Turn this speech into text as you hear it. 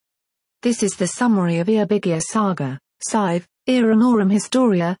This is the summary of Eyrbyggia-Saga, Sive, Eyranorum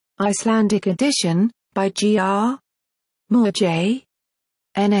Historia, Icelandic edition, by GrÄ. J.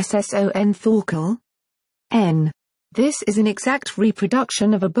 NSSON ThorkelÄ. This is an exact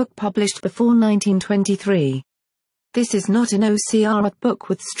reproduction of a book published before 1923. This is not an OCR art book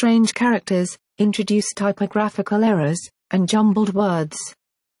with strange characters, introduced typographical errors, and jumbled words.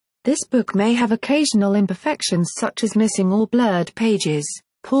 This book may have occasional imperfections such as missing or blurred pages,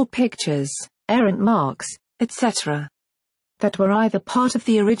 poor pictures, errant marks, etc. that were either part of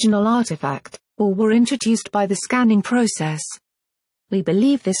the original artifact, or were introduced by the scanning process. We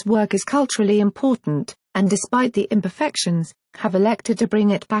believe this work is culturally important, and despite the imperfections, have elected to bring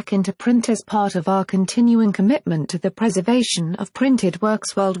it back into print as part of our continuing commitment to the preservation of printed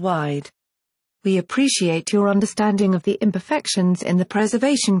works worldwide. We appreciate your understanding of the imperfections in the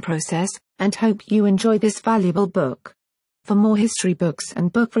preservation process, and hope you enjoy this valuable book. For more history books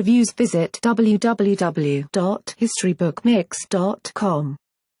and book reviews, visit www.historybookmix.com.